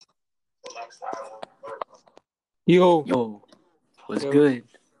Yo, Yo, what's yo, good?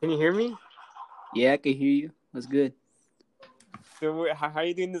 can you hear me? Yeah, I can hear you. What's good? So, how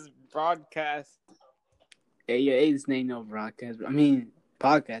you doing this broadcast? Hey, it's name no broadcast. I mean,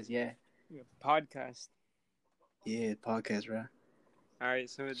 podcast, yeah. Podcast. Yeah, podcast, bro. All right,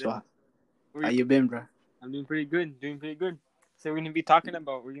 so So, how we, you been, bro? I'm doing pretty good. So we're gonna be talking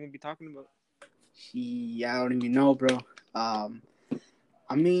about. I don't even know, bro. Um,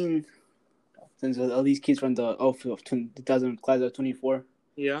 I mean, since all these kids from the 2000 class of 24,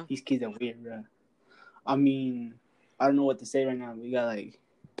 Yeah. these kids are weird, bro. I mean, I don't know what to say right now. We got like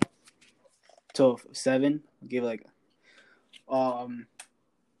 7. Give like,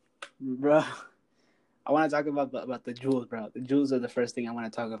 bro. I want to talk about the jewels, bro. The jewels are the first thing I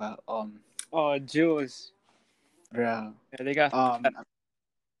want to talk about. Oh, Jules. Bro. Yeah, they got. Um,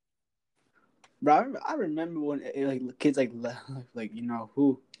 Bro, I remember when like kids like you know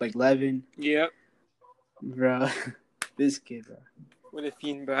who like Levin, Yep. bro. This kid, bro, What a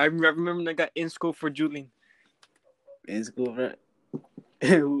fiend, bro. I remember when I got in school for Julian. in school, bro.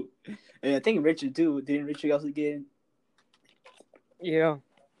 And I think Richard too. Didn't Richard also get in? Yeah.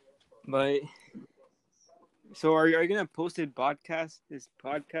 But so are you gonna post this podcast?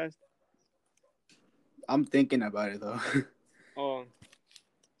 I'm thinking about it though. Oh,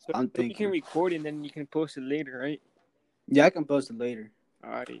 so I'm you can thinking. record it and then you can post it later, right? Yeah, I can post it later.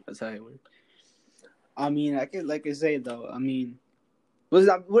 All right. That's how it works. I mean, I can like I say though. I mean,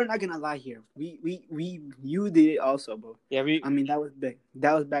 we're not gonna lie here. You did it also, bro. Yeah, I mean, that was big.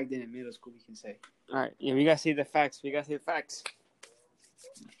 That was back then in middle school. We can say. all right. Yeah, we gotta say the facts.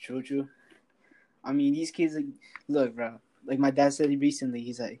 True. I mean, these kids, like, look, bro. Like my dad said recently,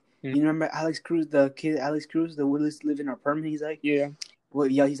 he's like, Hmm. you remember Alex Cruz, the kid Alex Cruz, the one live in our apartment? He's like, Yeah. well,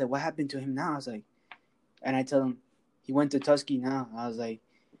 yeah. He's like, what happened to him now? I was like, and I tell him, he went to Tusky now. I was like,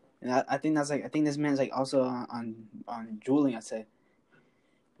 and I think I think this man's like also on Julian. I said,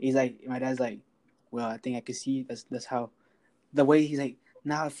 he's like, my dad's like, well, I think I could see that's how the way he's like,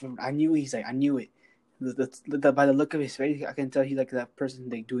 now I knew. He's like, I knew it. By the look of his face, I can tell he's like that person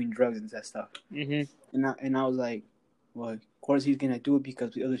like doing drugs and that stuff. Mm-hmm. And I was like, well, of course he's gonna do it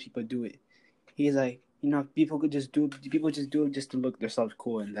because other people do it. He's like, people just do it just to look themselves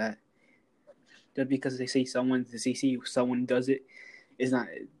cool and that. Just because they see someone does it, it's not,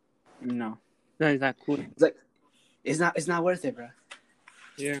 That is not cool. It's like it's not worth it, bro.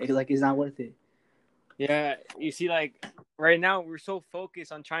 Yeah. It's not worth it. Yeah. You see, like right now we're so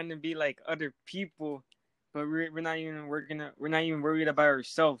focused on trying to be like other people, but we're not even worried about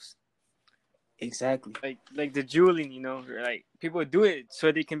ourselves. Exactly. Like the Julian, like people do it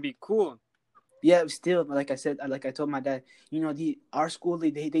so they can be cool. Yeah, still, like I said, like I told my dad, our school,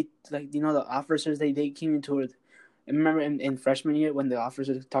 they like, the officers, they came into it. I remember in freshman year when the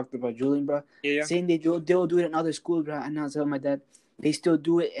officers talked about Julian, bro, Yeah. saying they'll do it in other schools, bro. And I was telling my dad, they still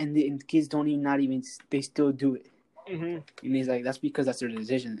do it, and the kids don't even they still do it. Mm-hmm. And he's like, that's because that's their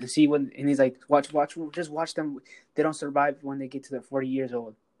decision. And he's like, just watch them. They don't survive when they get to their 40 years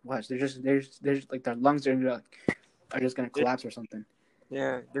old. Watch, they're just like their lungs are just gonna collapse or something.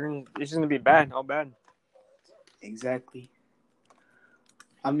 Yeah, it's just gonna be bad, all bad. Exactly.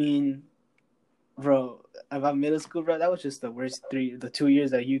 I mean, bro, about middle school, bro, that was just the worst 2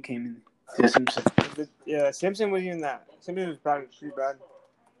 years that you came in. Yeah, Simpson was even that. Simpson was pretty bad.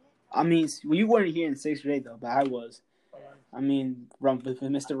 I mean, you weren't here in 6th grade though, but I was. I mean,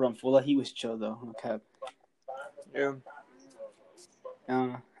 Mr. Rumfula, he was chill though. Okay. Yeah.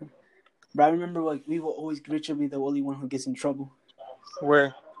 But I remember like Richard be the only one who gets in trouble.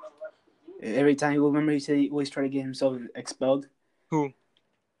 Where? Every time he said he always tried to get himself expelled. Who?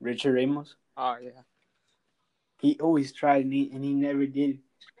 Richard Ramos. Oh yeah. He always tried and he never did.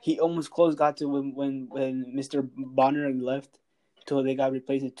 He almost got to when Mr. Bonner left, until they got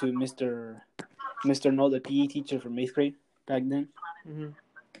replaced to Mr. No, the PE teacher from 8th grade back then. Mm-hmm.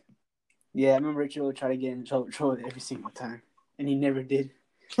 Yeah, I remember Richard would try to get in trouble every single time, and he never did.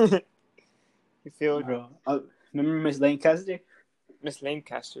 You feel, bro? Remember Miss Lancaster? Miss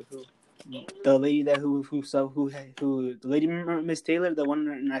Lancaster, who? The lady that who the lady, remember Miss Taylor, the one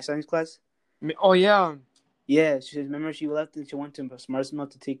in our science class? Oh yeah. Yeah, remember she left and she went to Smart Smell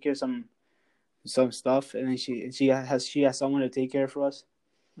to take care of some stuff, and then she has someone to take care for us.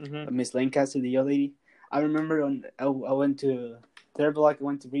 Mm-hmm. Miss Lancaster, the young lady. I remember when I went to third block, I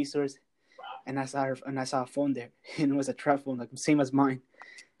went to resource, and I saw a phone there, and it was a trap phone, like same as mine.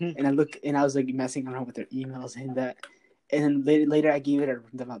 And I was like messing around with her emails and that. And then later I gave her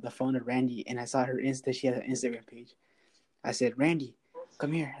the phone to Randy, and I saw her she had an Instagram page. I said, Randy,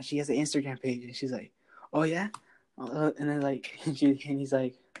 come here. She has an Instagram page, and she's like, oh yeah. And then he's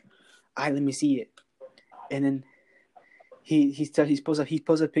like, let me see it. And then he posted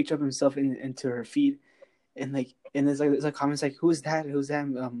a picture of himself into her feed, and there's like comments like, who's that,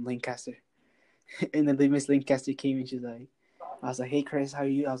 Lancaster. And then Miss Lancaster came, and she's like, I was like, hey Chris, how are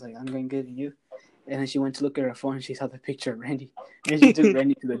you? I was like, I'm going good, and you? And then she went to look at her phone, and she saw the picture of Randy, and she took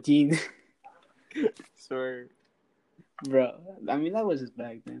Randy to the dean. Sorry. Bro, I mean, that was just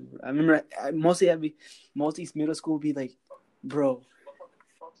back then. Bro. I remember mostly middle school would be like, bro,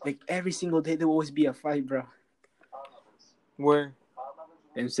 like every single day there will always be a fight, bro. Where?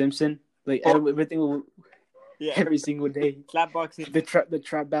 In Simpson, like everything will, Yeah. every single day. Slap boxing. The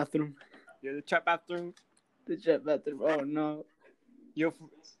trap bathroom. Yeah, the trap bathroom. The trap bathroom. Oh no. Yo,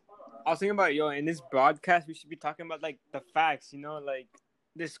 I was thinking about in this broadcast we should be talking about like the facts, like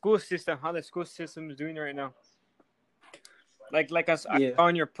the school system, how the school system is doing right now. Like I saw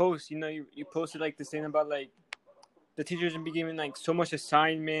on your post, you posted like the thing about like the teachers be giving like so much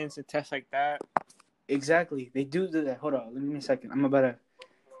assignments and tests like that. Exactly, they do that. Hold on, let me a second.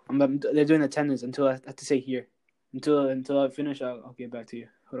 They're doing attendance until I have to say here. Until I finish, I'll get back to you.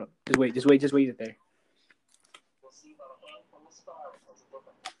 Hold on, just wait it there.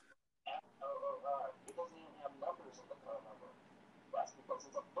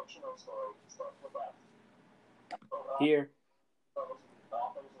 Here.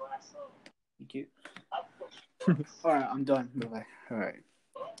 Thank you. All right, I'm done. Bye. All right.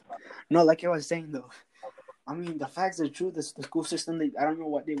 No, like I was saying though, I mean the facts are true. The school system, I don't know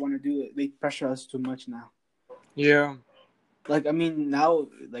what they want to do. They pressure us too much now. Yeah. Like I mean now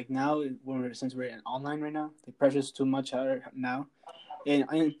since we're online right now, they pressure us too much now. And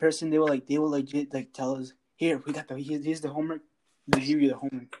in person, they will legit like tell us, here we got here's the homework. They give you the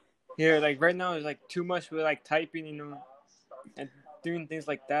homework. Yeah, like right now it's like too much with like typing, and doing things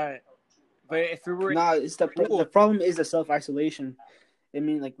like that. But if we were it's the problem is the self-isolation. I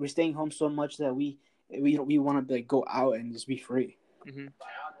mean, like we're staying home so much that we want to like go out and just be free. Mm-hmm.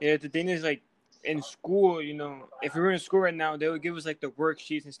 Yeah, the thing is like in school, if we were in school right now, they would give us like the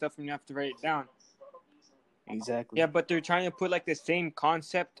worksheets and stuff, and you have to write it down. Exactly. Yeah, but they're trying to put like the same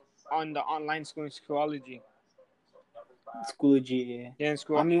concept on the online school in Schoology. Schoology, yeah. Yeah, in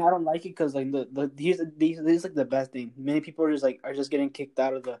school. I mean, I don't like it because like these like the best thing. Many people are just getting kicked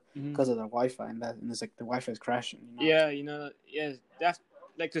out of because of the Wi-Fi and it's like the Wi-Fi is crashing. Yeah, that's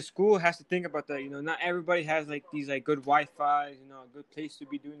like the school has to think about that. Not everybody has like these like good Wi-Fi, a good place to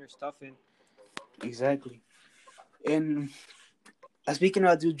be doing their stuff in. Exactly. And speaking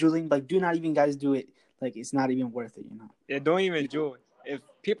of Julian, like, do not even guys do it. Like, it's not even worth it. Yeah, don't even do it. If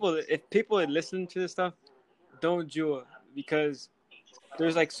people listen to this stuff, don't do it. Because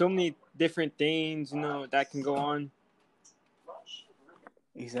there's like so many different things, that can go on.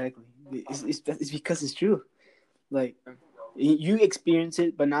 Exactly. It's because it's true. Like you experience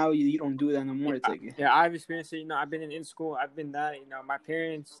it, but now you don't do that no more. It's like I've experienced it. I've been in school. I've been that. My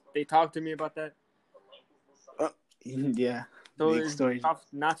parents, they talk to me about that. Yeah. So it's tough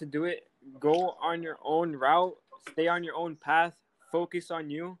not to do it. Go on your own route. Stay on your own path. Focus on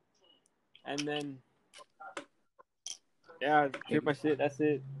you, and then. Yeah, pretty much it. That's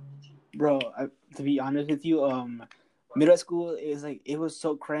it, bro. To be honest with you, middle school is like it was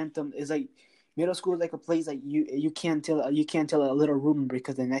so cramped. It's like middle school is like a place like you can't tell a little rumor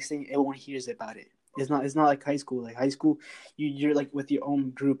because the next thing everyone hears about it. It's not like high school. Like high school, you're like with your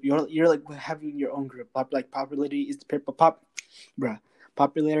own group. You're like having your own group. Popularity is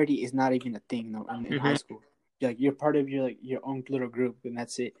Popularity is not even a thing in high school. Like you're part of your own little group, and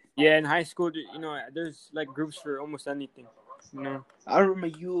that's it. Yeah, in high school, there's like groups for almost anything. I remember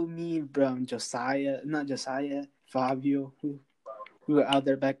you, me, bro, Fabio, who were out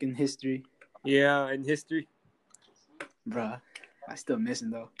there back in history. Yeah, in history, bro. I still miss him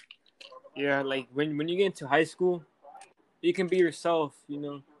though. Yeah, like when you get into high school, you can be yourself,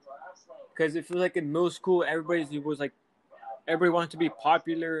 because it feels like in middle school, everybody wanted to be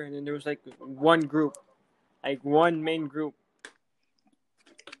popular, and then there was like one group. Like one main group.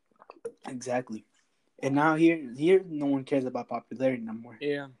 Exactly. And now here no one cares about popularity no more.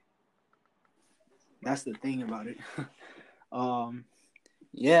 Yeah. That's the thing about it.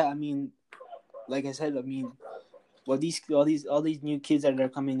 Yeah, I mean, like I said, all these new kids that are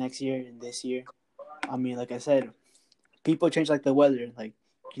coming next year and this year, I mean, like I said, people change like the weather. Like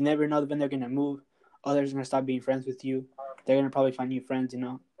you never know when they're gonna move. Others are gonna stop being friends with you. They're gonna probably find new friends,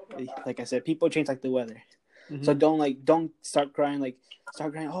 Like I said, people change like the weather. Mm-hmm. So don't start crying.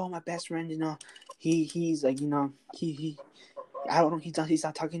 Oh, my best friend, he's like, he I don't know, he's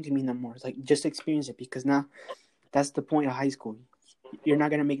not talking to me no more. It's like just experience it because now that's the point of high school. You're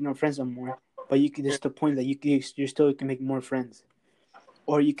not gonna make no friends no more, but you can. It's the point that you still can make more friends.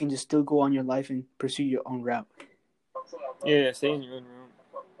 or you can just still go on your life and pursue your own route. Yeah, stay in your own room.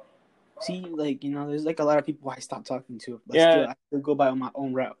 See, like, you know, there's like a lot of people I stopped talking to, but Yeah. I still go by on my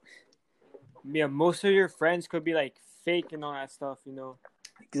own route. Yeah, most of your friends could be like fake and all that stuff, you know.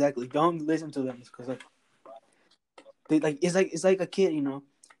 Exactly. Don't listen to them because like they like it's like a kid, you know.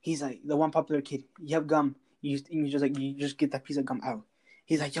 He's like the one popular kid. You have gum. You just get that piece of gum out.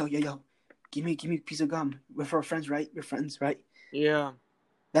 He's like, yo, give me a piece of gum. We're for friends, right? We're friends, right? Yeah.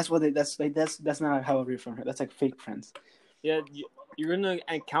 That's what that's not how we're from. That's like fake friends. Yeah, you're gonna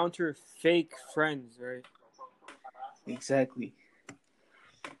encounter fake friends, right? Exactly.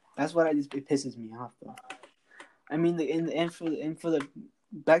 That's what it pisses me off though. I mean, in the end for the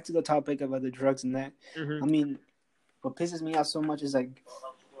back to the topic about the drugs and that. Mm-hmm. I mean, what pisses me off so much is like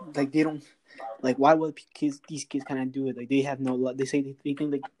they don't like why would these kids kind of do it? Like they have no luck. They say they think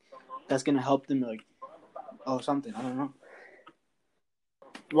like that's gonna help them like something. I don't know.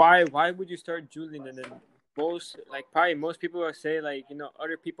 Why would you start juuling and then most people will say like, you know,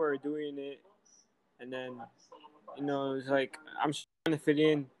 other people are doing it, and then, you know, it's like I'm just trying to fit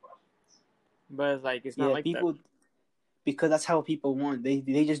in, but it's like it's not Yeah, like that. people because that's how people want. They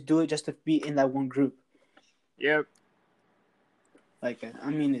just do it just to be in that one group. Yep. Like I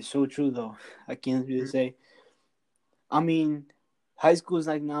mean, it's so true though. I can't really say. I mean, high school is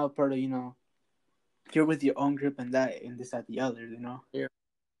like now part of you're with your own group and that and this that the other. You know. Yeah.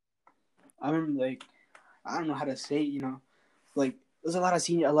 I remember like I don't know how to say it, like there's a lot of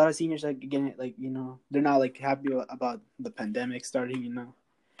seniors like again like they're not like happy about the pandemic starting,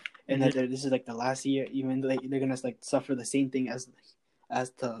 and that this is like the last year, even though they're gonna like suffer the same thing as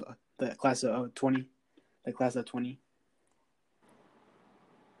the class of 20, the class of 20.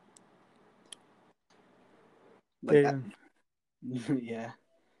 Like Yeah. yeah,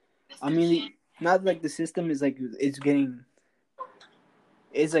 I mean not like the system is like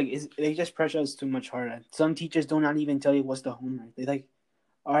they just pressure us too much harder. Some teachers do not even tell you what's the homework. They like,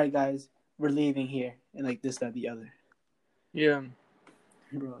 all right guys, we're leaving here and like this that the other. Yeah.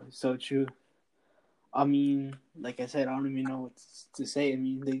 Bro, it's so true. I mean, like I said, I don't even know what to say. I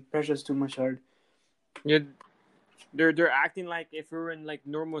mean, they pressure us too much hard. Yeah. They're acting like if we were in like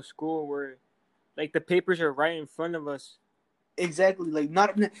normal school where like the papers are right in front of us. Exactly, like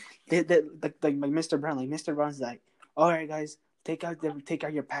not like Mr. Brown. Like Mr. Brown's like, all right, guys, take out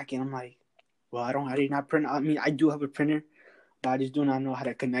your packet. I'm like, well, I did not print. I mean, I do have a printer, but I just do not know how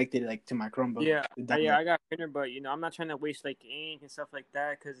to connect it like to my Chromebook. Yeah. I got a printer, but you know I'm not trying to waste like ink and stuff like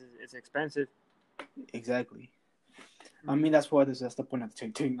that because it's expensive. Exactly. I mean, that's the point of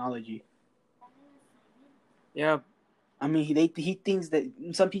technology. Yeah. I mean, he thinks that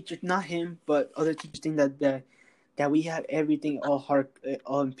some teachers, not him, but other teachers think that we have everything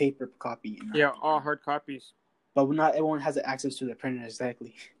all in paper copy. Yeah, all hard copies. But not everyone has access to the printer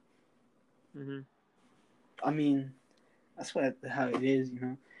exactly. Mm-hmm. I mean, that's how it is,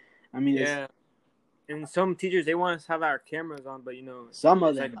 I mean, yeah. And some teachers they want us to have our cameras on, but some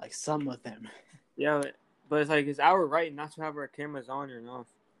of them. Yeah, but it's like it's our right not to have our cameras on or off.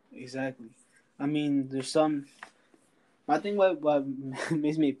 Exactly. I mean, there's some. I think what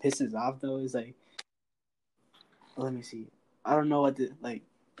makes me pisses off though is like, let me see. I don't know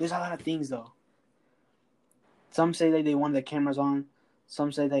there's a lot of things though. Some say that they want the cameras on.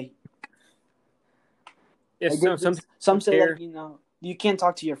 Some say they. Yeah, some say that you can't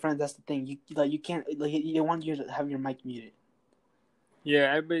talk to your friends. That's the thing. You can't they want you to have your mic muted.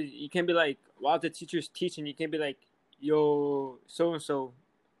 Yeah, everybody. You can't be like while the teacher's teaching. You can't be like, "Yo, so and so,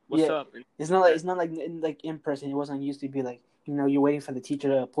 what's up?" And it's not like in person. It wasn't used to be like you're waiting for the teacher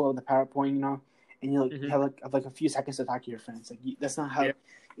to pull up the PowerPoint, and you have like a few seconds to talk to your friends. Like that's not how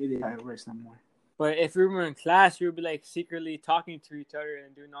it works no more. But if we were in class, we would be like secretly talking to each other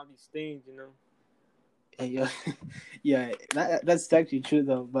and doing all these things, Yeah, that's actually true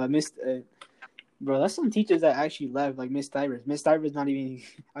though. But bro, that's some teachers that actually left, like Miss Stivers. Miss Stivers not even.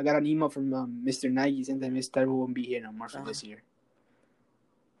 I got an email from Mr. Nagy saying that Miss Stivers won't be here no more for this year.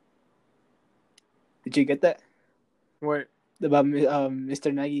 Did you get that? What? About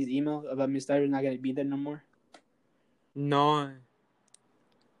Mr. Nagy's email about Miss Stivers not gonna be there no more? No.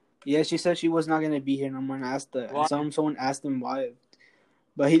 Yeah, she said she was not gonna be here no more, and someone asked him why,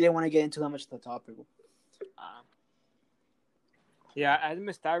 but he didn't want to get into that much of the topic. Yeah, I had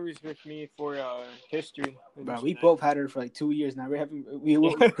Miss Stivers with me for history. Bro, we both had her for like 2 years now. We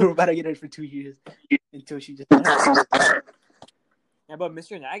were about to get her for 2 years until she just. Yeah, but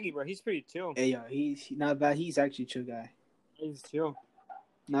Mr. Nagy, bro, he's pretty chill. Yeah, he's not bad. He's actually a chill guy. He's chill.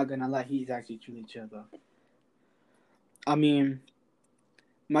 Not gonna lie, he's actually truly chill though. I mean,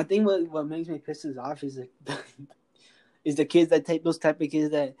 my thing what makes me pisses off is like It's the kids that take those type of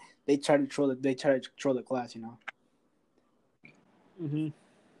kids that they try to control the class. You know. Mhm.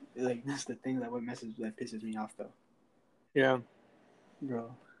 Like that's the thing that pisses me off though. Yeah.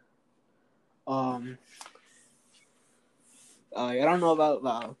 Bro. I don't know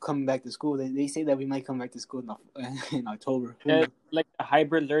about coming back to school. They say that we might come back to school in October. Yeah, like the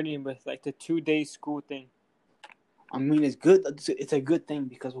hybrid learning with like the 2-day school thing. I mean, it's good. It's a good thing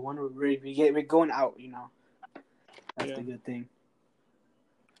because we're going out. You know, that's the good thing.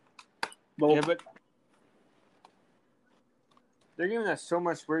 But they're giving us so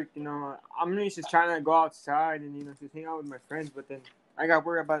much work. You know, I'm just trying to go outside and just hang out with my friends. But then I got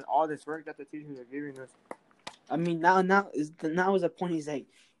worried about all this work that the teachers are giving us. I mean, now is the point. He's like,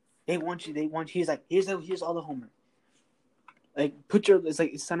 they want you. He's like, here's all the homework. Like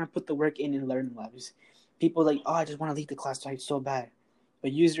it's time to put the work in and learn labs. People like, oh, I just want to leave the class so bad,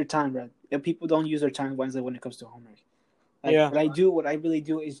 but use your time, bro. If people don't use their time wisely when it comes to homework. Like, what I really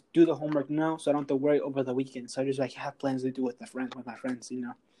do is do the homework now, so I don't have to worry over the weekend. So I just like have plans to do with my friends, you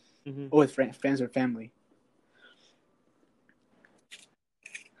know, or with friends or family.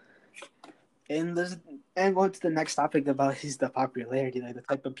 And going to the next topic about is the popularity, like the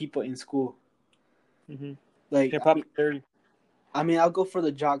type of people in school. Mm-hmm. Like popularity. I mean, I'll go for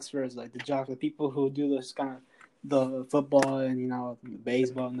the jocks first, like the people who do this kind of the football and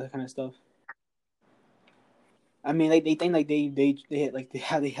baseball and that kind of stuff. I mean, like they think like they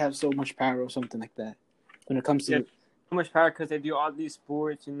have so much power or something like that when it comes to so much power because they do all these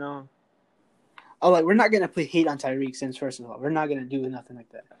sports, you know. Oh, like we're not gonna put hate on Tyreek since first of all, we're not gonna do nothing like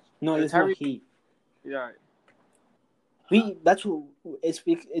that. No, there's no hate. Yeah. That's what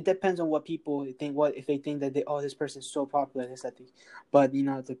it depends on what people think. What if they think that this person's so popular, this that thing, but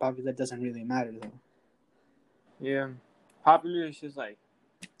the popular doesn't really matter though. Yeah, popular is just like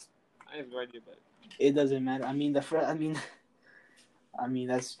I have no idea, but it doesn't matter. I mean that's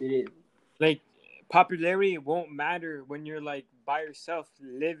it. Like popularity won't matter when you're like by yourself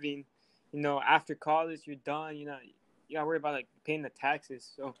living. After college, you're done. You gotta worry about like paying the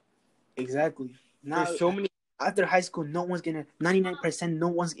taxes. So exactly. Now, there's so many. After high school, 99%, no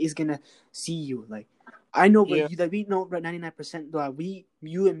one is gonna see you. Like, I know, but we know, but 99%,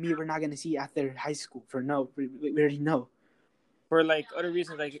 you and me, we're not gonna see after high school. We already know. For like other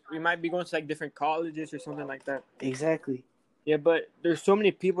reasons, like we might be going to like different colleges or something like that. Exactly. Yeah, but there's so many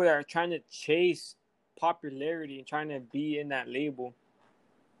people that are trying to chase popularity and trying to be in that label.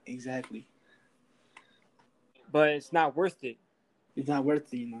 Exactly. But it's not worth it. It's not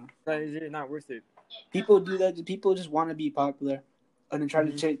worth it, It's not worth it. People do that. People just want to be popular, and then try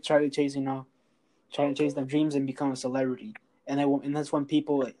to chase, try to chase their dreams and become a celebrity. And that's when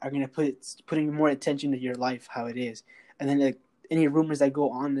people are gonna putting more attention to your life, how it is, and then like any rumors that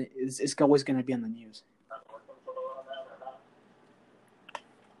go on, it's always gonna be on the news.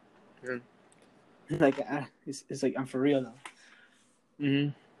 Yeah. Like it's like I'm for real though.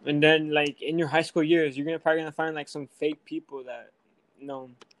 Mm-hmm. And then like in your high school years, you're probably gonna find like some fake people that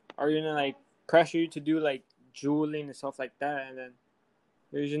are gonna like pressure you to do like juuling and stuff like that, and then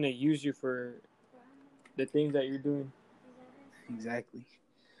they're just gonna use you for the things that you're doing. Exactly.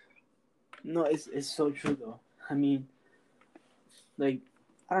 No, it's so true though. I mean, like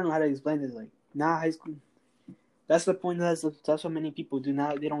I don't know how to explain it. Like now high school, that's the point. That's what many people do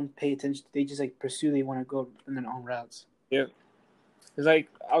now. They don't pay attention. They just like pursue. They want to go in their own routes. Yeah. It's like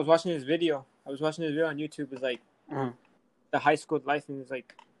I was watching this video. on YouTube. It's like the high school life, and it's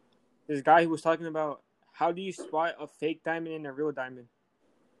like this guy who was talking about how do you spot a fake diamond and a real diamond?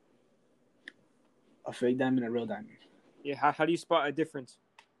 A fake diamond and a real diamond. Yeah, how do you spot a difference?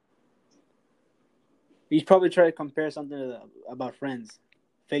 You probably try to compare something about friends.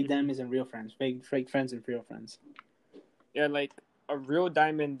 Fake diamonds and real friends. Fake friends and real friends. Yeah, like a real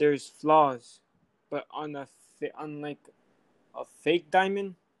diamond, there's flaws, but on like a fake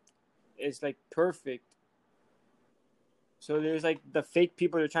diamond, it's like perfect. So there's like the fake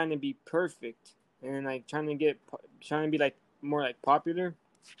people that are trying to be perfect and like trying to be like more like popular.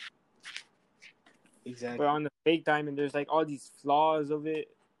 Exactly. But on the fake diamond, there's like all these flaws of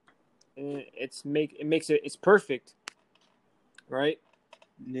it, and it's perfect, right?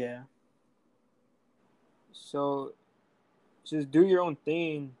 Yeah. So just do your own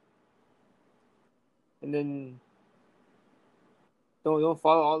thing, and then don't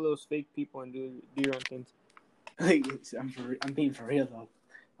follow all those fake people and do your own things. Like I'm being for real though.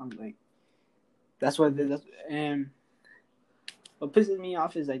 I'm like, that's what what pisses me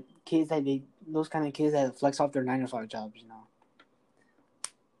off is like kids those kind of kids that flex off their 9-to-5 jobs.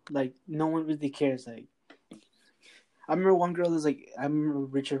 Like no one really cares. Like I remember one girl I remember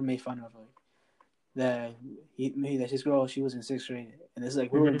Richard made fun of. Like that his girl, she was in 6th grade, and this is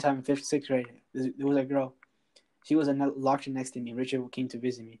like we were in Mm-hmm. time in 5th, 6th grade. There was a girl. She was a locker next to me. Richard came to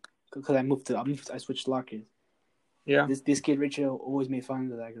visit me because I switched lockers. Yeah. This kid Richard always made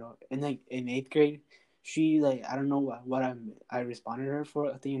fun of that girl. And like in 8th grade, she like I don't know what I responded to her for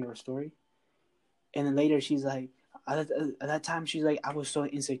a thing in her story. And then later she's like at that time she's like I was so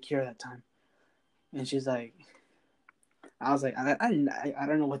insecure at that time, and she's like I was like I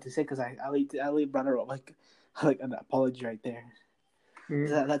don't know what to say because I brought her up like an apology right there.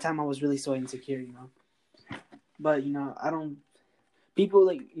 Mm-hmm. At that time I was really so insecure, you know. But you know I don't people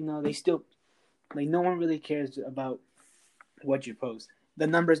like you know they still like no one really cares about what you post. The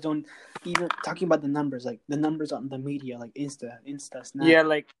numbers don't even talking about the numbers like the numbers on the media like Insta Snap. Yeah,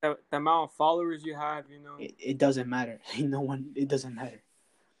 like the amount of followers you have, you know. It doesn't matter. No one. It doesn't matter.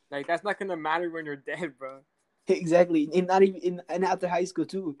 Like that's not gonna matter when you're dead, bro. Exactly. And not even and after high school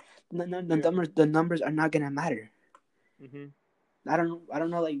too. The numbers are not gonna matter. Mm-hmm. I don't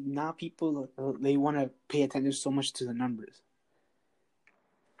know. Like now, people they want to pay attention so much to the numbers.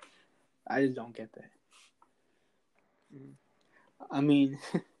 I just don't get that. Mm-hmm. I mean,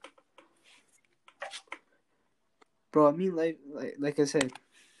 bro. I mean, like I said,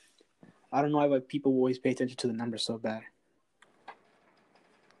 I don't know why people always pay attention to the numbers so bad.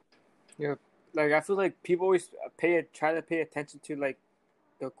 Yeah, like I feel like people always try to pay attention to like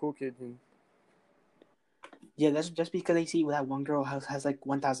the cool kids and. Yeah, that's just because they see that one girl has like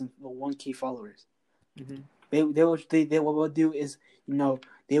 1,001K followers. Mm-hmm. They what they'll do is you know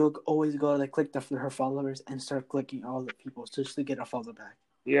they will always go like click her followers and start clicking all the people just to get a follow back.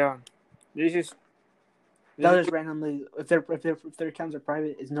 Yeah, they just They'll just randomly if their accounts are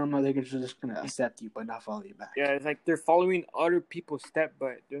private, it's normal they're just gonna accept you but not follow you back. yeah, it's like they're following other people's step,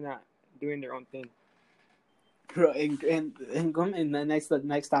 but they're not doing their own thing. Bro, and the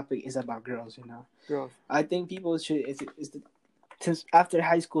next topic is about girls. You know, Girls. I think people should since after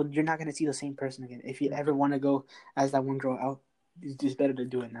high school you're not gonna see the same person again. If you ever want to go as that one girl out, it's just better to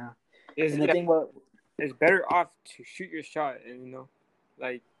do it now. And the thing about it's better off to shoot your shot and you know,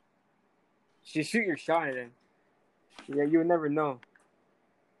 like, you shoot your shot and then, yeah, you would never know.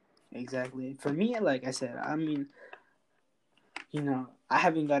 Exactly. For me, like I said, I mean, you know, I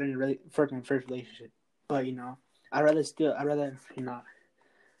haven't gotten my first relationship, but you know, I rather you know,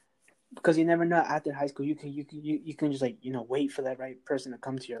 because you never know after high school you can just like you know wait for that right person to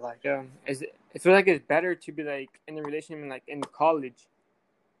come to your life. Yeah, I feel like it's better to be like in a relationship like in college.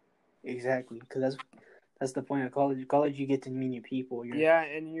 Exactly, because that's the point of college. College, you get to meet new people. Yeah,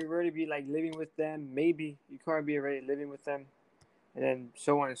 and you already be like living with them. Maybe you can't be already living with them, and then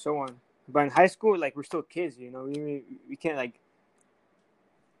so on and so on. But in high school, like we're still kids, you know. We can't like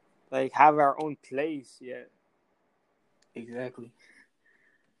have our own place yet. Exactly.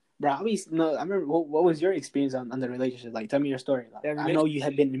 Bro, I remember. What was your experience on the relationship? Like, tell me your story. Like, I know you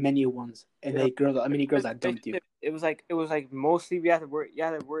had been in many ones, and many girls that dumped you. It was like mostly we had to worry. You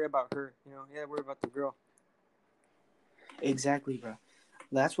had to worry about her, you know. You had to worry about the girl. Exactly, bro.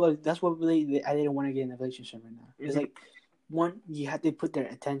 That's what really I didn't want to get in a relationship right now. It's like one, you have to put their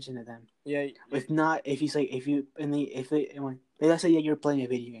attention to them. Yeah. If not, if let's say you're playing a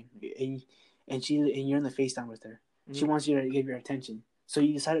video game and you're in the FaceTime with her, she wants you to give your attention. So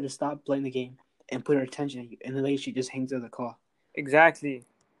you decided to stop playing the game and put her attention on you, and then later she just hangs up the call. Exactly.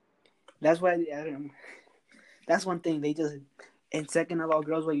 That's why I don't know. That's one thing they just. And second of all,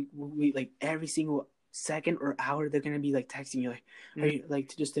 girls we like every single second or hour they're gonna be like texting you like, are you,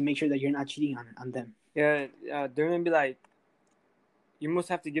 like just to make sure that you're not cheating on them. Yeah, they're gonna be like, you must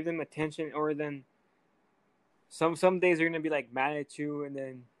have to give them attention, or then some days they're gonna be like mad at you, and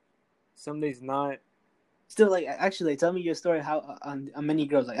then some days not. Still, like actually, tell me your story. How on many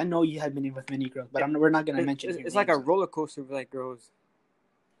girls? Like I know you had been in with many girls, but we're not gonna mention. It's like a roller coaster with like girls.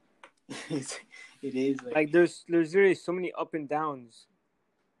 It is like there's really so many up and downs.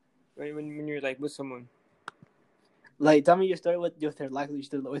 Right when you're like with someone. Like tell me your story with your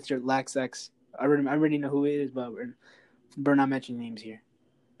lax ex. I already know who it is, but we're not mentioning names here.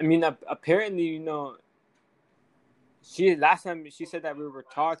 I mean, apparently, you know. Last time she said that we were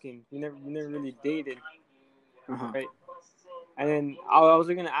talking. You never really dated. Right, and then I was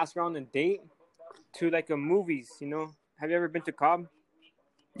gonna ask her on a date to like a movies. You know, have you ever been to Cobb?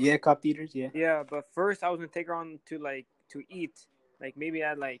 Yeah, Cobb theaters. Yeah. Yeah, but first I was gonna take her on to eat, like maybe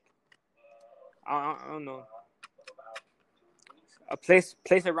at like I don't know, a place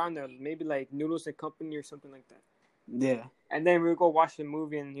around there, maybe like Noodles and Company or something like that. Yeah. And then we would go watch the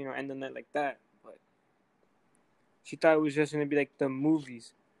movie and you know end the night like that. But she thought it was just gonna be like the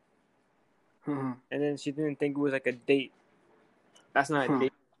movies. And then she didn't think it was like a date. That's not a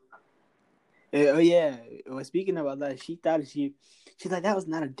date. Oh yeah. Well, speaking about that, she thought she's like that was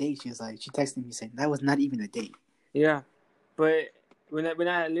not a date. She was like she texted me saying that was not even a date. Yeah, but when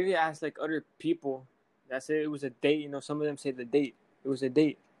I literally asked like other people that said it was a date, some of them say the date. It was a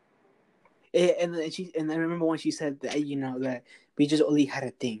date. And I remember when she said that that we just only had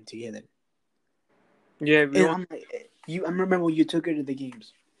a thing together. Yeah, And I'm like, I remember when you took her to the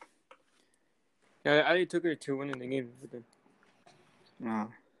games. Yeah, I already took her to one of the games. Wow.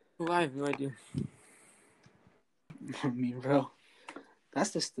 Well, I have no idea. I mean, bro,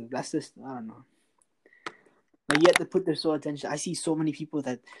 that's just I don't know. Like you have to put their sole attention. I see so many people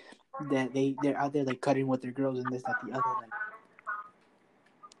that they're out there like cutting with their girls and this, that, the other. Like,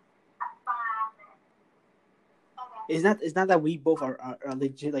 it's not that we both are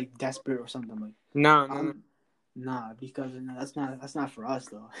legit like desperate or something like. No. Nah, because that's not for us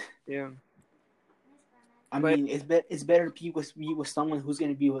though. Yeah. I mean, it's better to be with someone who's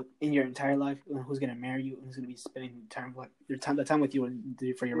gonna be in your entire life, and who's gonna marry you, and who's gonna be spending the time with you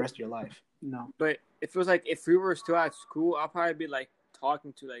for your rest of your life. No. But it feels like if we were still at school, I'll probably be like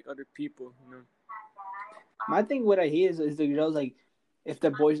talking to like other people. My thing, what I hear is the girls like, if the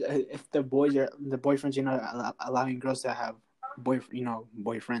boyfriends, allowing girls to have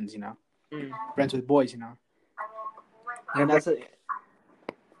boyfriends, friends with boys, and that's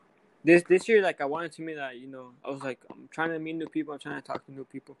This year, like I wanted to meet that, I was like, I'm trying to meet new people. I'm trying to talk to new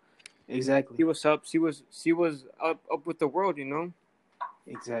people. exactly. See what's up. See was up with the world,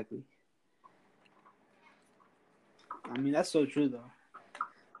 Exactly. I mean, that's so true though.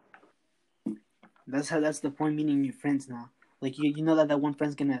 That's the point. Meeting new friends now. Like you know that one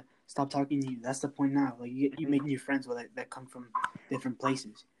friend's gonna stop talking to you. That's the point now. Like you make new friends with that come from different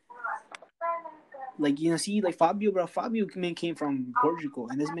places. Like see, like Fabio, bro. Fabio man came from Portugal,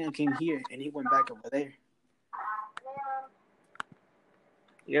 and this man came here, and he went back over there.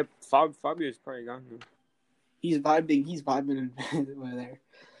 Yep, Fabio is probably gone. He's vibing over there.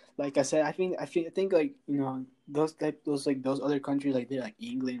 Like I said, I think like those other countries like they're like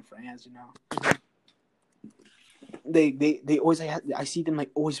England, France, They always I see them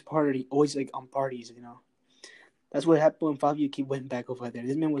like always party, always like on parties, That's what happened when Fabio went back over there.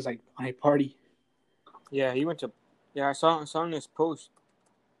 This man was like on a party. Yeah, he went to. Yeah, I saw on his post.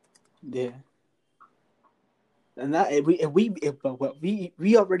 Yeah. And that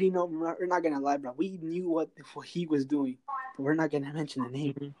we already know. We're not gonna lie, bro. We knew what he was doing, but we're not gonna mention the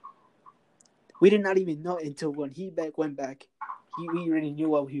name. Mm-hmm. We did not even know until when he went back. We already knew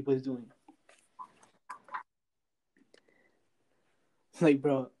what he was doing. Like,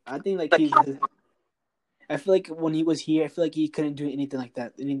 bro, I think like I feel like when he was here, I feel like he couldn't do anything like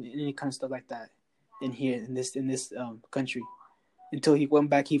that, any kind of stuff like that, in this country, until he went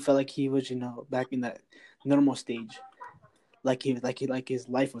back. He felt like he was back in that normal stage, like his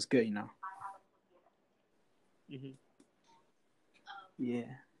life was good, Mm-hmm. Yeah.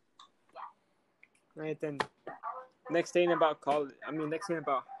 Right then. Next thing about college. Next thing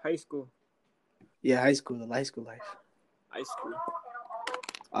about high school. Yeah, high school life. High school.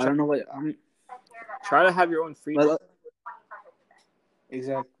 I don't know what Try to have your own freedom. Well,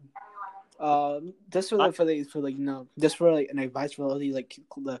 exactly. Just for just for like an advice for all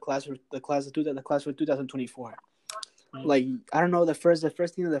the class of 2024. Mm-hmm. Like I don't know, the first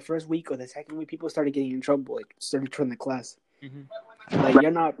week or the second week, people started getting in trouble, like started trying the class. Mm-hmm. Like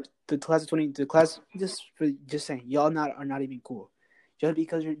you're not the class of 20. The class just saying y'all are not even cool. Just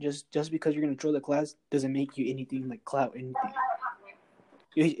because you're gonna throw the class doesn't make you anything like clout anything.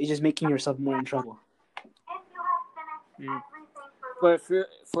 You're just making yourself more in trouble. Mm. But if you're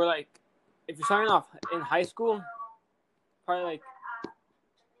starting off in high school, probably like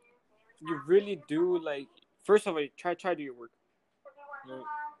you really do like first of all try to do your work.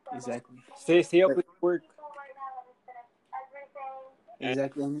 Exactly. Stay up with work.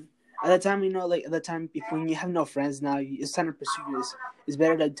 Exactly. At the time, when you have no friends now, it's time to pursue this. It's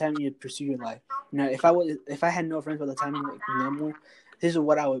better that time you pursue your life. If I had no friends by the time no more, this is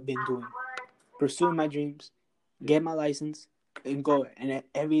what I would have been doing: pursuing my dreams, get my license, and go. And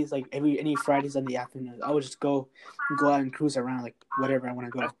any Fridays in the afternoon, I would just go out and cruise around like whatever I want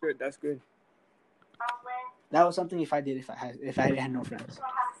to go. That's good. That was something if I had no friends.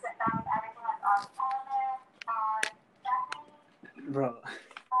 Bro.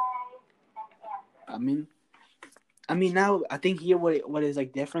 I mean now I think here what is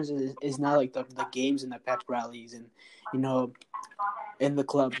like difference is now like the games and the pep rallies and in the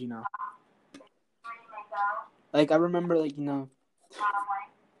clubs, Like I remember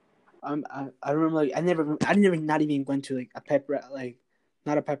I remember like I never not even went to like a pep rally, like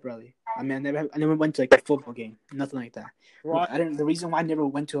not a pep rally. I mean, I never went to like a football game, nothing like that. Well, I didn't. The reason why I never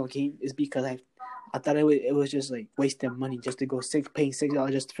went to a game is because I thought it was just like wasting money just to go paying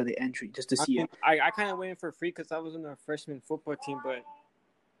 $6 just for the entry, just to I see mean, it. I kind of went in for free because I was on the freshman football team, but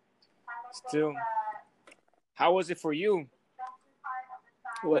still, how was it for you?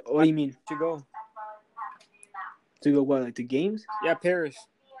 What do you mean? To go? To go what? Like to games? Yeah, Paris.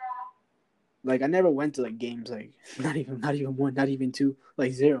 Like I never went to like games, like not even one, not even two,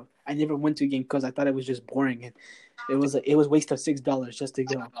 like zero. I never went to a game because I thought it was just boring and it was waste of $6 just to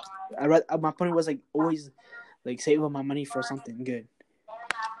go. My point was like always like save up my money for something good.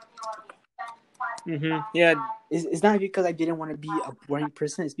 Yeah. It's not because I didn't want to be a boring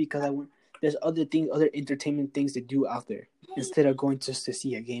person. It's because there's other things, other entertainment things to do out there instead of going just to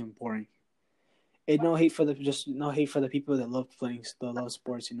see a game boring. And no hate for the people that love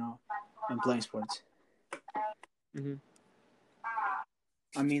sports, and playing sports.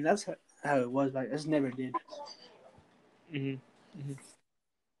 I mean, that's how it was, but I just never did.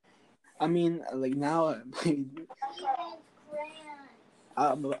 I mean, like now, I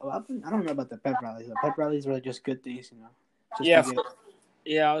don't know about the pep rallies. The pep rallies are just good things, Just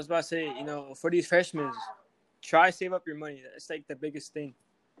I was about to say, for these freshmen, try save up your money. That's like the biggest thing.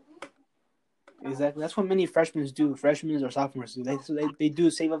 Exactly. That's what many freshmen do. Freshmen or sophomores do. They do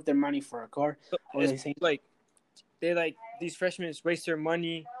save up their money for a car. Or these freshmen waste their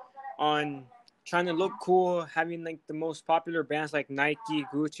money on trying to look cool, having like the most popular brands like Nike,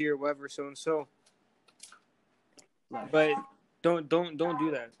 Gucci, or whatever, so and so. But don't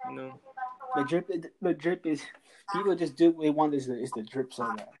do that, The drip is people just do what they want is the drip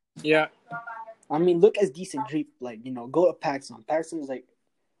so bad. Yeah. I mean, look as decent drip, like go to PacSun. PacSun is like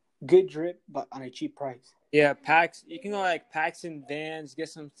good drip, but on a cheap price. Yeah, Pax. You can go like PacSun, Vans, get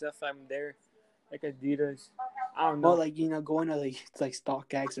some stuff from there, like Adidas. I don't know. Well, like going to like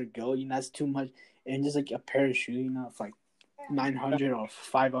StockX or Go, that's too much, and just like a pair of shoes, it's like 900 or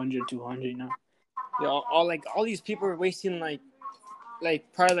 500, 200, Yeah, all these people are wasting like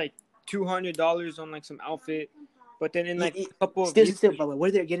probably like $200 on like some outfit, but then in like a couple of years, but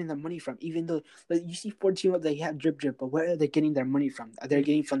where they're getting their money from? Even though you see 14, they have drip, but where are they getting their money from? Are they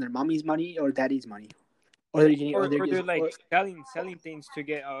getting from their mommy's money or daddy's money? Or they're selling things to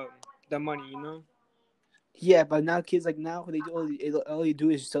get the money, Yeah, but now kids all they do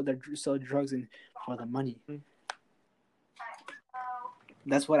is sell drugs and for the money.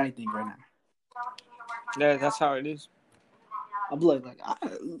 That's what I think right now. Yeah, that's how it is. I'm like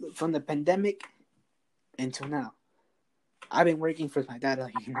from the pandemic until now, I've been working for my dad.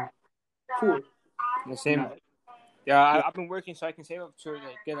 Cool. The same. Yeah, I've been working so I can save up to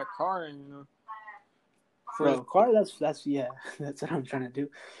get a car and for a car. That's what I'm trying to do,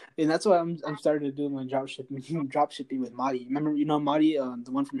 and that's why I'm starting to do my drop shipping with Madi. Remember, Madi,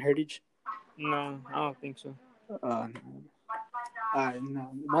 the one from Heritage. No, I don't think so. No.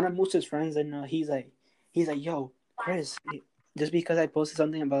 One of Moose's friends, and he's like, yo, Chris, just because I posted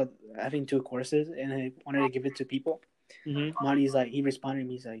something about having 2 courses and I wanted to give it to people, Madi's like, he responded to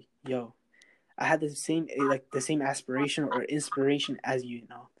me, he's like, yo, I had the same aspiration or inspiration as you,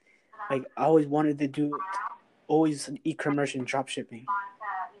 Like, I always wanted to do e-commerce and drop shipping.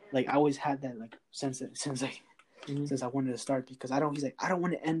 Like, I always had that, since I wanted to start, because I don't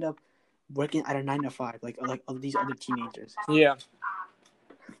want to end up working at a 9 to 5, like all these other teenagers. Yeah.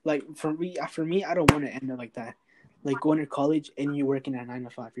 Like, for me, I don't want to end up like that. Like, going to college and you're working at 9 to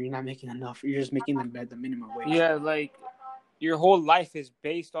 5. You're not making enough. You're just making the minimum wage. Yeah, like, your whole life is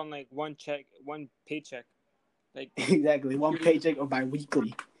based on, one paycheck. Like, exactly. One paycheck or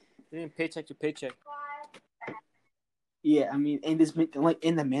bi-weekly. Paycheck to paycheck. Yeah, I mean, and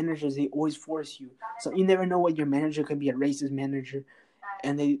the managers, they always force you. So you never know what your manager could be, a racist manager,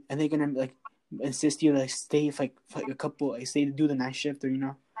 and they're gonna insist you to stay for a couple, stay to do the night shift, or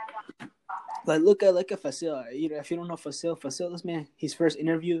look at Fasil. If you don't know Fasil, this man, his first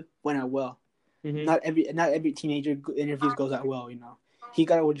interview went out well. Mm-hmm. Not every teenager interviews goes out well. He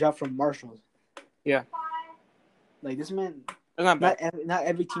got a job from Marshalls. Yeah. Like, this man, not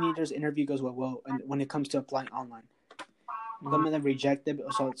every teenager's interview goes well when it comes to applying online. Mm-hmm. Some of them reject them,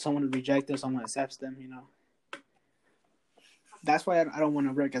 so someone rejects them, someone accepts them. That's why I don't want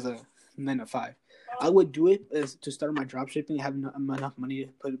to work as a 9 to 5. I would do it to start my drop shipping, have enough money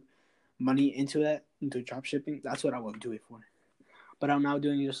to put money into drop shipping. That's what I would do it for. But I'm now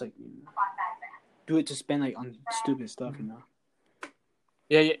doing it just do it to spend on stupid stuff,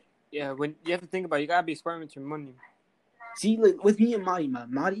 Yeah. When you have to think about it, you gotta be smart with your money. See, with me and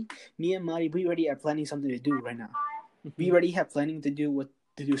Madi, we already are planning something to do right now. Mm-hmm. We already have planning to do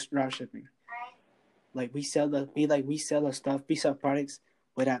drop shipping. Like, we sell the stuff, we sell products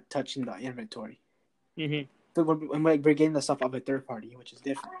without touching the inventory. Mm-hmm. But we're getting the stuff of a third party, which is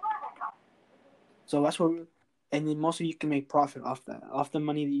different. So that's where, and then mostly you can make profit off that, off the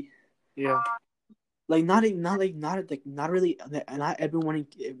money. Yeah. Like not really. Not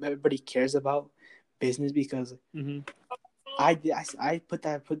everybody cares about business because I put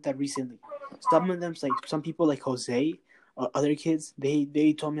that recently. Some of them, like some people like Jose or other kids,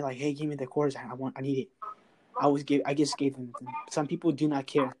 they told me like, hey, give me the course. I need it. I just gave them. Some people do not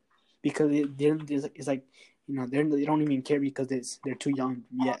care because it's like, you know, they don't even care because they're too young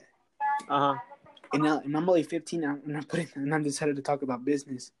yet. And I'm only 15 and I'm decided to talk about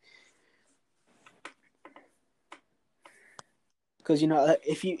business. Because, you know,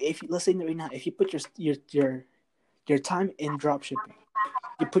 if you let's say right now, if you put your time in drop shipping,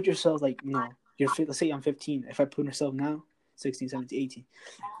 you put yourself like, you know, let's say I'm 15. If I put myself now, 16, 17, 18,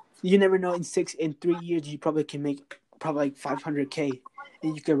 you never know. In 3 years, you probably can make probably like 500K,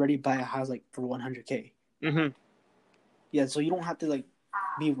 and you can already buy a house like for 100K. Yeah, so you don't have to like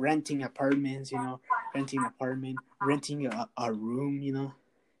be renting apartments, you know, renting an apartment, renting a room, you know.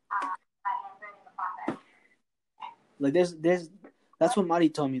 Like there's that's what Marty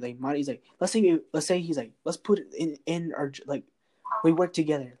told me. Like Marty's like, let's say he's like, let's put it in our, like, we work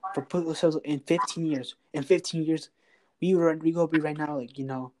together for put ourselves in 15 years. In 15 years, we go be right now, like, you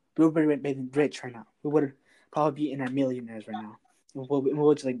know, we would be rich right now. We would probably be in our millionaires right now. And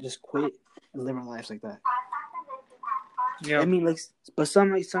we'll just like just quit and live our lives like that. Yeah. I mean, like, but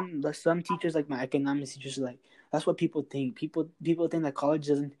some teachers, like my economics teachers, like, that's what people think. People think that college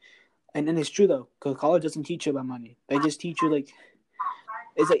doesn't, and then it's true though, because college doesn't teach you about money. They just teach you like,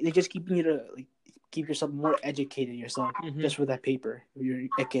 it's like they're just keeping you to like keep yourself more educated yourself, just for that paper,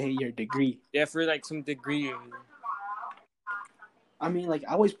 aka your degree. Yeah, for like some degree. I mean, like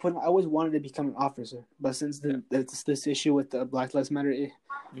I always wanted to become an officer, but since this issue with the Black Lives Matter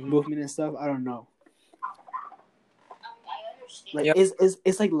movement and stuff, I don't know. Like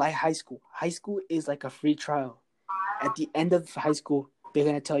it's like high school. High school is like a free trial. At the end of high school, they're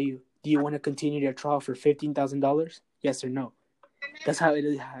gonna tell you, do you want to continue your trial for $15,000? Yes or no. That's how it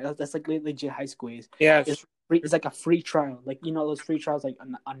is. That's like legit high school is. Yeah, it's like a free trial. Like, you know, those free trials like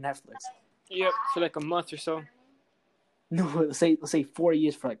on Netflix. Yep, for like a month or so. No, let's say 4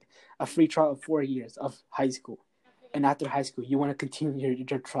 years for like a free trial of 4 years of high school, and after high school, you want to continue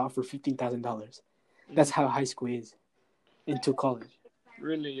your trial for $15,000. That's how high school is into college.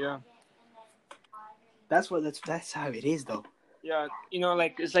 Really, yeah. That's how it is though. Yeah, you know,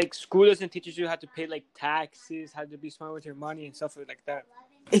 like it's like school doesn't teach you how to pay like taxes, how to be smart with your money and stuff like that.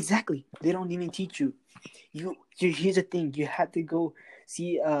 Exactly, they don't even teach you. Here's the thing: you have to go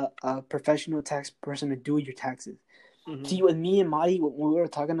see a professional tax person to do your taxes. See, with me and Marty, when we were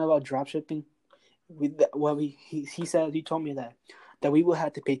talking about dropshipping, he told me that we will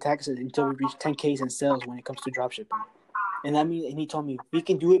have to pay taxes until we reach 10K in sales when it comes to dropshipping. And he told me we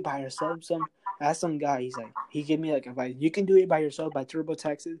can do it by ourselves. Some guy, he gave me like advice. You can do it by yourself by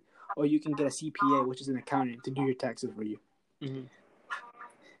TurboTaxes, or you can get a CPA, which is an accountant, to do your taxes for you.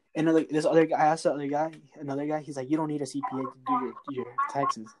 And like this other guy, I asked another guy, he's like, you don't need a CPA to do your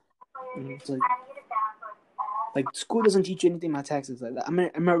taxes. So, like school doesn't teach you anything about taxes like that.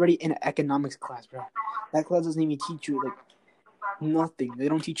 I'm already in an economics class, bro. That class doesn't even teach you like nothing. They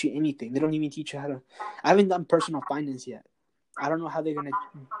don't teach you anything. They don't even teach you how to. I haven't done personal finance yet. I don't know how they're gonna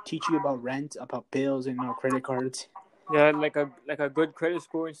teach you about rent, about bills, and credit cards. Yeah, like a good credit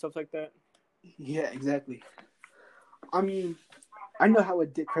score and stuff like that. Yeah, exactly. I mean, I know how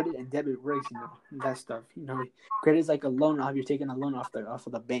credit and debit works, that stuff. Credit is like a loan. How you're taking a loan off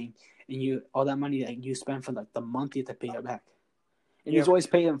of the bank, and all that money that you spend for like the month, you have to pay it back. And it's always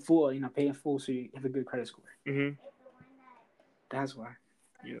pay in full. Pay in full so you have a good credit score. That's why.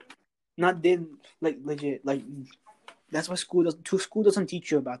 Yeah. Not then like legit like. That's what school does. School doesn't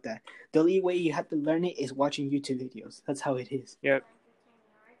teach you about that. The only way you have to learn it is watching YouTube videos. That's how it is. Yep.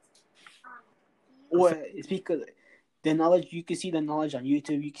 Or it's because the knowledge, you can see the knowledge on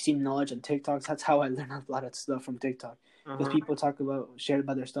YouTube. You can see knowledge on TikToks. That's how I learn a lot of stuff from TikTok. Because people share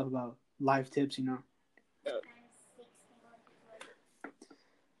about their stuff about life tips. Yep.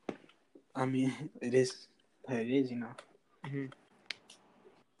 I mean, it is.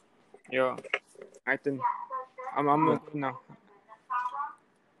 Yeah. I think. I'm good now.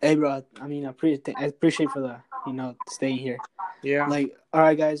 Hey, bro. I mean, I appreciate for the staying here. Yeah. Like, all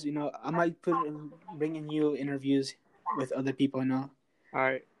right, guys. I might bringing you interviews with other people. All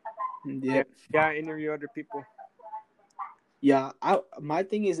right. Yeah. Yeah. Interview other people. Yeah. My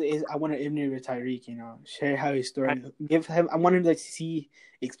thing is I want to interview Tyreek. Share how his story. Give him. I want him to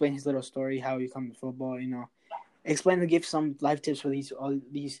explain his little story, how he come to football. explain and give some life tips for all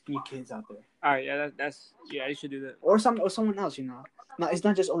these new kids out there. All right, yeah, that's you should do that. Or someone else, you know. No, it's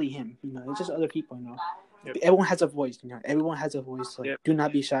not just only him, you know. It's just other people, you know. Yep. Everyone has a voice, you know. Everyone has a voice. Like, do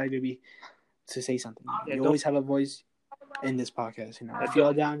not be shy to say something. You always have a voice in this podcast, you know. If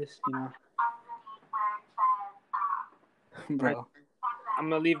you're down, just, you know. Bro. Right. I'm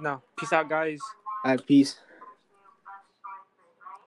gonna leave now. Peace out, guys. All right, peace.